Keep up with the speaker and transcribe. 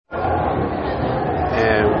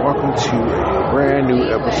to a brand new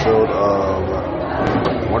episode of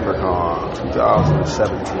WanderCon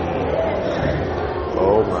 2017.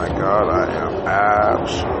 Oh my god, I am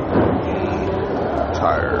absolutely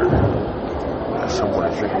tired. There's someone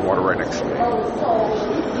is drinking water right next to me.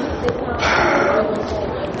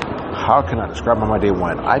 How can I describe how my day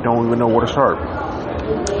went? I don't even know where to start.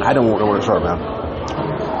 I don't know where to start, man.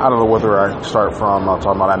 I don't know whether I start from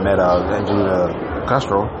talking about I met Angelina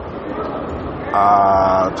Castro.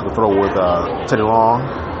 Took a photo with Teddy Long.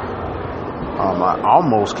 I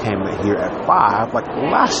almost came here at 5 like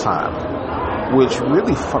last time, which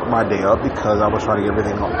really fucked my day up because I was trying to get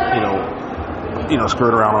everything,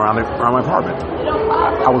 skirted around my apartment.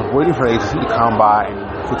 I was waiting for the agency to come by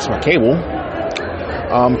and fix my cable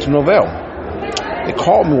to Novell. They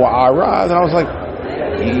called me while I arrived, and I was like,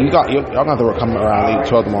 y'all got to come around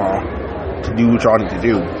 8-12 tomorrow to do what y'all need to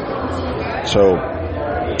do. So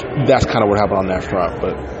that's kind of what happened on that front.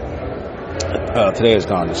 But today has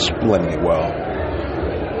gone splendidly well.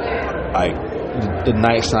 The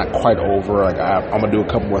night's not quite over. I'm gonna do a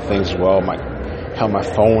couple more things as well. My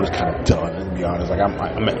phone is kind of done, to be honest.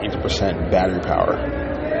 I'm at 80% battery power.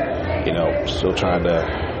 Still trying to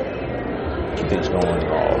keep things going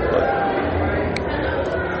and all. But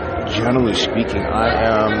generally speaking,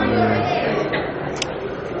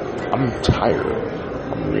 I'm tired.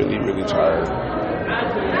 I'm really, really tired.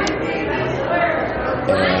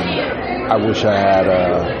 And I wish I had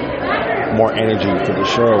more energy for the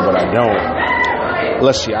show, but I don't.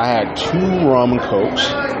 Let's see, I had 2 rum and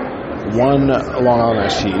cokes, 1 Long Island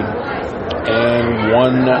iced tea, and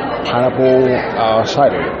 1 pineapple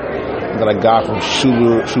cider that I got from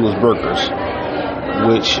Shula's Burgers,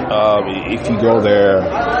 which, if you go there,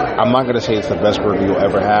 I'm not going to say it's the best burger you'll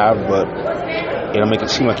ever have, but it'll make it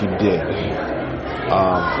seem like you did,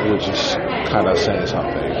 which is kind of saying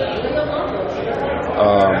something.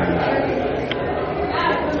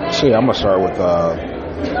 So yeah, I'm going to start with,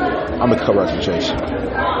 I'm going to cut right to the chase.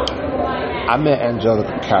 I met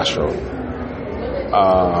Angelica Castro,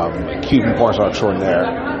 Cuban Pornstar extraordinaire.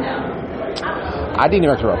 I didn't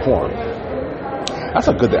even her about porn. That's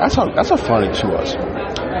a good thing. That's a funny to us.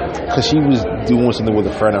 Because she was doing something with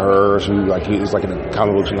a friend of hers who, he was in the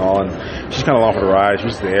comic books and all, and she's kind of along for the ride. She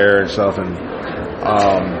was there and stuff, and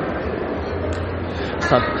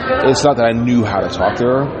it's not that I knew how to talk to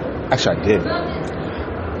her. Actually, I did.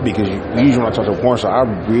 Because usually when I talk to a porn star, I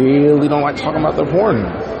really don't like talking about the porn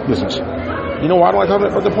business. You know why I don't like talking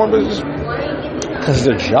about the porn business? Because it's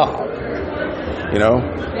their job.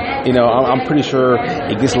 I'm pretty sure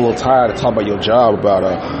it gets a little tired to talk about your job about,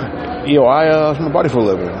 I my body for a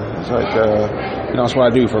living. It's like, that's what I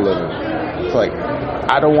do for a living. It's like,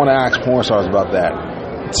 I don't want to ask porn stars about that,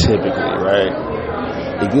 typically, right?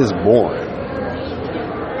 It gets boring.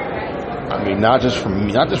 I mean, not just for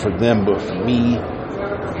me, not just for them, but for me,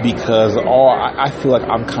 because I feel like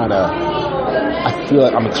I'm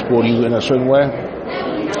exploiting you in a certain way.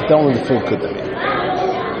 It don't really feel good to me.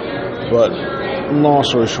 But long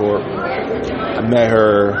story short, I met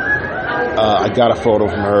her. I got a photo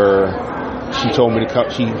from her. She told me to come.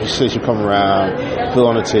 She said she'd come around, fill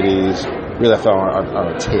on the titties. Really, I fell on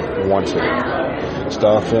a tit, one titty,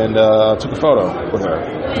 stuff, and took a photo with her.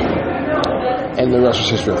 And the rest was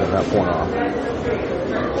history from that point on.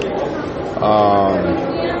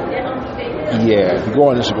 Yeah, if you go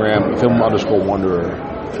on Instagram, film_wanderer,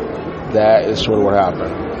 that is sort of what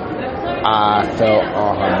happened. I fell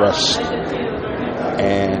on her breast,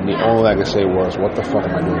 and the only thing I could say was, what the fuck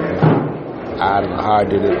am I doing? I don't know how I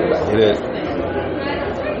did it, but I did it.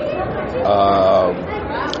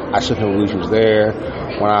 I still can't believe she was there.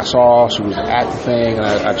 When I saw she was at the thing, and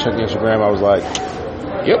I checked Instagram, I was like,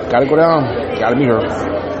 yep, gotta go down, gotta meet her.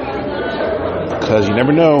 Because you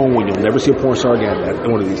never know when you'll never see a porn star again at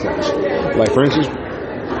one of these things. Like, for instance,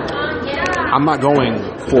 I'm not going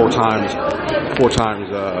 4 times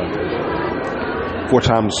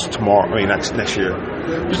tomorrow. I mean, next year.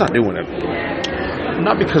 I'm just not doing it.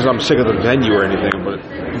 Not because I'm sick of the venue or anything, but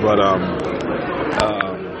what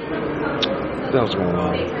else going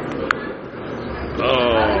on?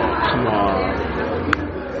 Oh, come on.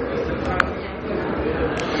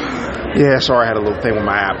 Yeah, sorry, I had a little thing with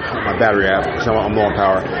my app, my battery app, because I'm low on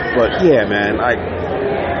power. But yeah, man, I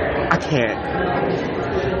can't.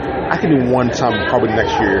 I can do 1 time probably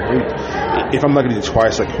next year. If I'm not gonna do it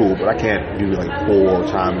twice, cool. But I can't do 4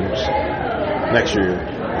 times next year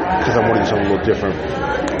because I want to do something a little different.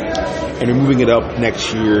 And we're moving it up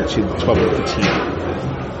next year to the 12th to the 15th.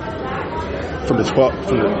 From the 12th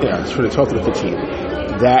to the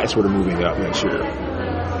 15th. That's where they're moving it up next year.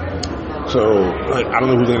 So, I don't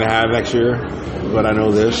know who's going to have next year, but I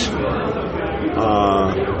know this.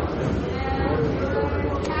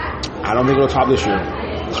 I don't think it'll top this year.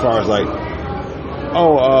 As far as like,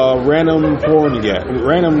 random porn you get,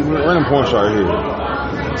 random Pornstar here.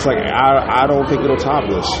 It's like I don't think it'll top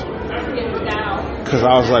this. Because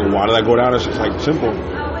I was like, why did I go down? It's just like simple.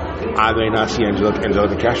 I may not see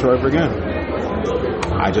Angelica Castro ever again.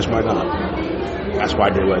 I just might not. That's why I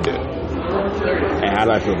did what I did. And how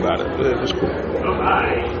did I feel about it? It was cool.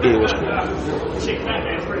 It was cool.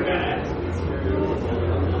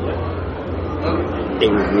 It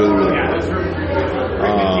was really, really cool.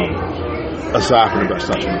 Aside from the best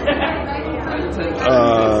touching.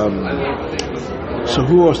 So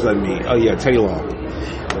who else did I meet? Oh yeah, Teddy Long.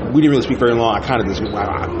 We didn't really speak very long. I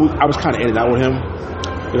was kind of in and out with him.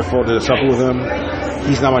 Did a supper with him.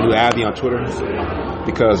 He's not my new Abby on Twitter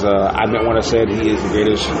because I met one that said he is the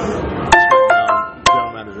greatest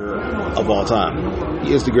general manager of all time.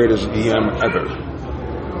 He is the greatest GM ever.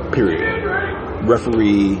 Period.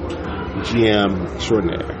 Referee, GM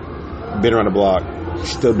extraordinaire. Been around the block.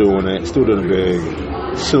 Still doing it. Still doing it big.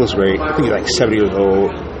 Still looks great. I think he's like 70 years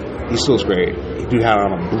old. He still looks great. Dude had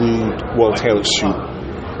on a blue, well-tailored suit.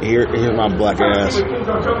 Here's my black ass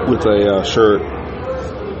with a shirt.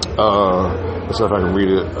 Let's see if I can read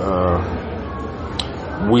it.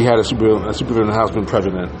 We had a supervillain in the house been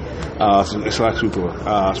president. It's like Luthor.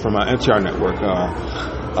 It's from NTR Network.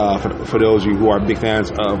 For those of you who are big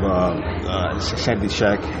fans of Sandy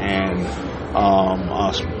Check and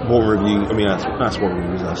Sport Review. I mean, not Sport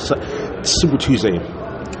Reviews. Super Tuesday.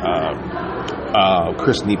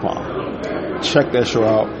 Chris Nippon. Check that show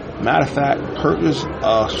out. Matter of fact, purchase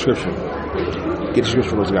a subscription. Get a subscription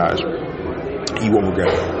from those guys. You won't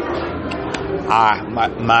regret it.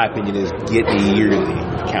 My opinion is get a yearly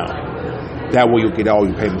account. That way you'll get all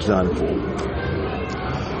your payments done in full.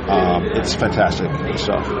 It's fantastic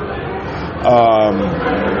stuff.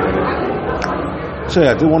 So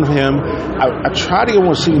yeah, I did one of him. I tried to get one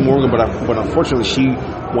with Cindy Morgan, but unfortunately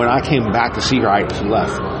when I came back to see her, she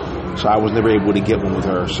left. So I was never able to get one with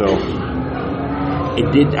her. So I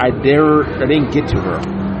didn't get to her.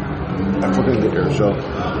 I couldn't get her. So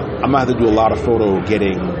I'm gonna have to do a lot of photo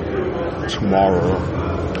getting tomorrow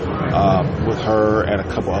with her and a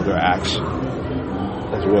couple other acts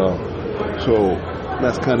as well. So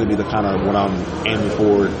that's kind of be the kind of what I'm aiming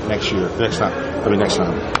for next time.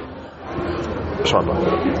 Sorry about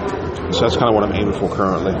that. So that's kind of what I'm aiming for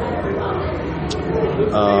currently.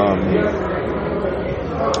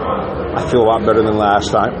 I feel a lot better than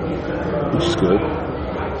last time, which is good.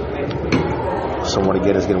 Someone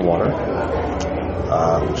again is getting water,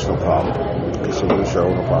 which is no problem. Continue the show,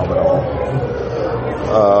 no problem at all.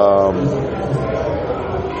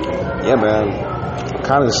 Yeah, man, I'm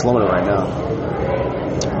kind of just slumming it right now.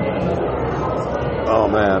 Oh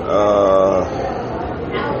man,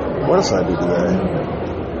 what else did I do today?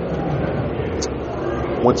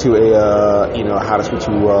 Went to how to speak to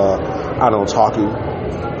talking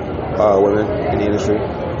women in the industry.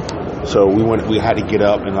 So we had to get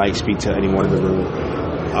up and like speak to anyone in the room.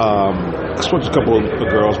 I spoke to a couple of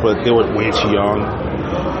girls, but they were way too young,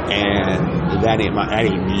 and that ain't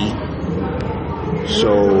me. So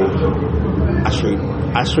I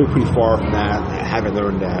strayed pretty far from that. I haven't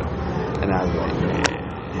learned that, and I was like,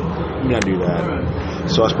 let me not do that.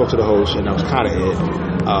 So I spoke to the host, and that was kind of it.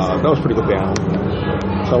 That was a pretty good panel.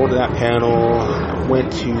 So I went to that panel. I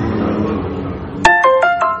went to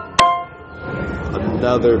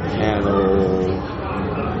another panel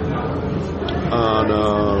on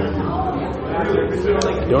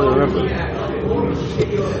don't remember.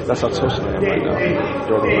 That's how social I am right now.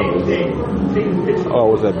 Don't remember. Oh, I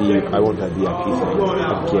went to that VIP thing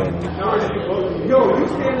again.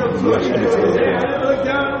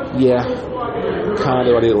 Yeah, kind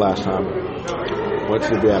of what I did last time. Went to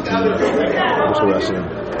the VIP. Was wrestling.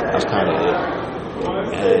 That's kind of it.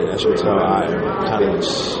 And as you can tell, I'm kind of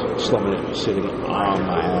slumming it, sitting on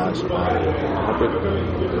my ass,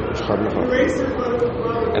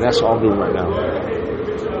 and that's all I'm doing right now.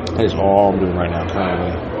 That is all I'm doing right now,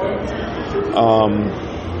 currently.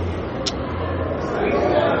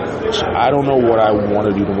 So I don't know what I want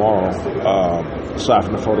to do tomorrow, aside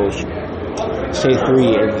from the photos. Say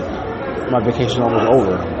 3, and my vacation's almost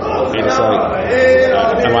over. And it's like,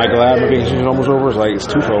 am I glad my vacation's almost over? It's like, it's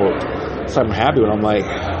twofold. It's like I'm happy when I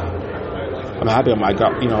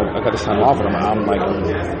got this time off, and I'm like,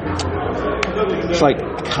 it's like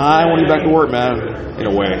kind of want to get back to work, man, in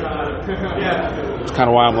a way. It's kind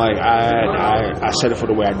of why I'm like, I set it for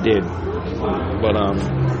the way I did. But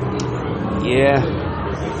yeah,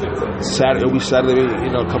 it'll be Saturday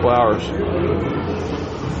in a couple hours,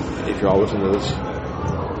 if you're all listening to this.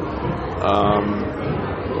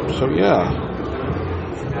 So yeah,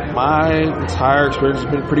 my entire experience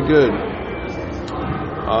has been pretty good.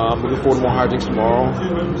 I'm looking forward to more hijinks tomorrow.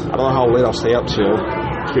 I don't know how late I'll stay up till.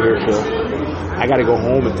 I got to go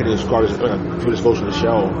home and finish Ghost in the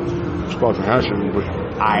Shell, Scarlet Passion, which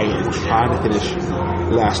I was trying to finish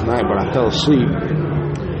last night, but I fell asleep.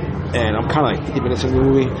 And I'm kind of like 50 minutes into the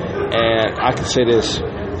movie, and I can say this: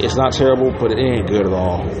 it's not terrible, but it ain't good at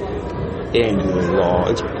all. It ain't good at all.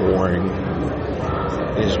 It's boring.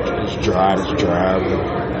 It's dry. It's drab.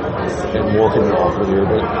 And more could be offered here,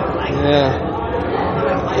 but yeah.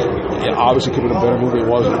 It obviously could have been a better movie. It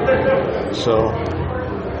wasn't. So,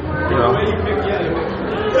 you know,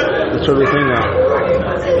 that's sort of the thing now.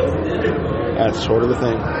 That's sort of the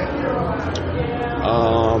thing.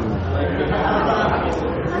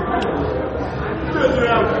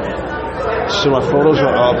 So my photos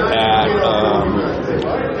are up at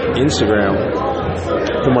Instagram,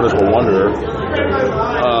 film_Wanderer,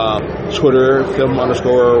 Twitter,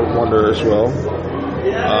 film_Wanderer as well.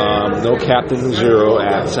 No Captain 0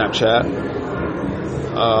 at Snapchat.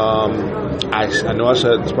 I know I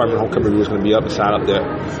said Spider-Man Homecoming review is going to be up. It's not up there.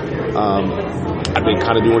 I've been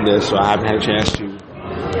kind of doing this, so I haven't had a chance to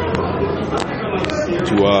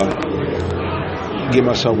get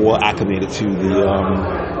myself well acclimated to the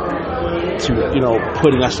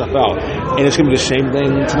putting that stuff out. And it's going to be the same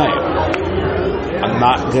thing tonight. I'm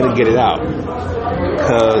not going to get it out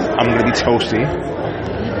because I'm going to be toasty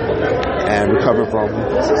and recover from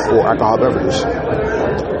 4 alcohol beverages.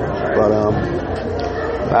 But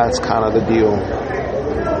that's kind of the deal.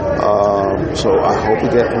 So I hope to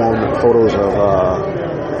get on photos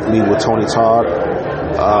of me with Tony Todd,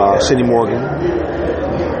 Sidney Morgan.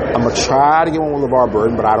 I'm going to try to get one with LeVar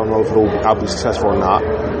Burton, but I don't know if I'll be successful or not.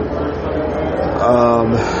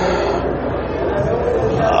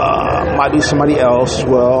 Might be somebody else as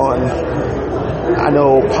well. And I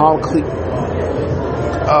know Palm Cle...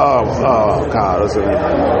 Oh, God, what's her name?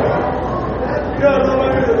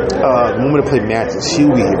 The woman that played Mantis,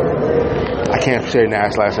 she'll be here. I can't say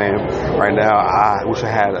Nash's last name right now. I wish I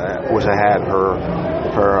had her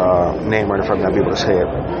name right in front of me. I'd be able to say it,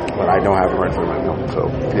 but I don't have it right in front of me. So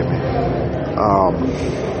forgive me.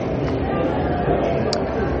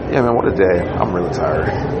 Yeah, man, what a day. I'm really tired.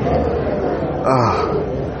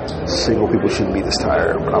 Single people shouldn't be this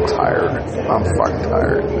tired, but I'm tired. I'm fucking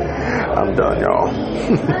tired. I'm done, y'all.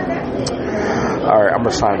 Alright, I'm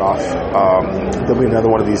going to sign off. There'll be another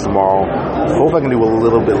one of these tomorrow. I hope I can do a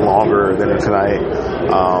little bit longer than tonight,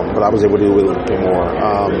 but I was able to do a little bit more.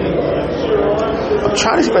 I'm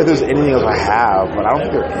trying to see if there's anything else I have, but I don't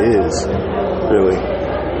think there is, really.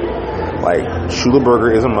 Like, Shula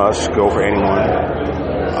Burger is a must. Go for anyone.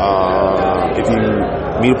 If you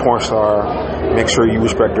meet a porn star, make sure you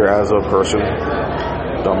respect her as a person.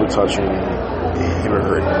 Don't be touching him or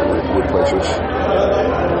her in weird places.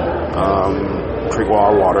 Drink a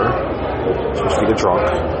lot of water, especially get drunk.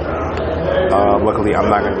 Luckily, I'm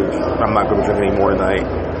not gonna be drinking any more tonight. I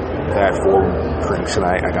had 4 drinks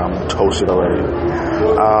tonight. I'm toasted already.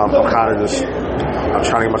 I'm trying to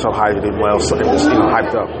get myself hydrated well, so just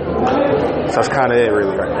hyped up. So that's kind of it,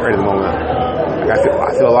 really, right at the moment. I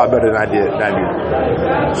feel a lot better than I did.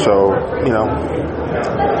 So,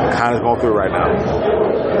 kind of going through it right now.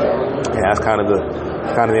 Yeah, that's kind of the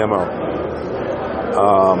MO.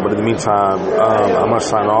 But in the meantime, I'm going to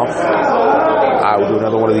sign off. I will do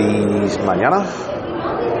another one of these mañana.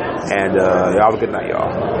 And y'all have a good night,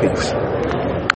 y'all. Peace.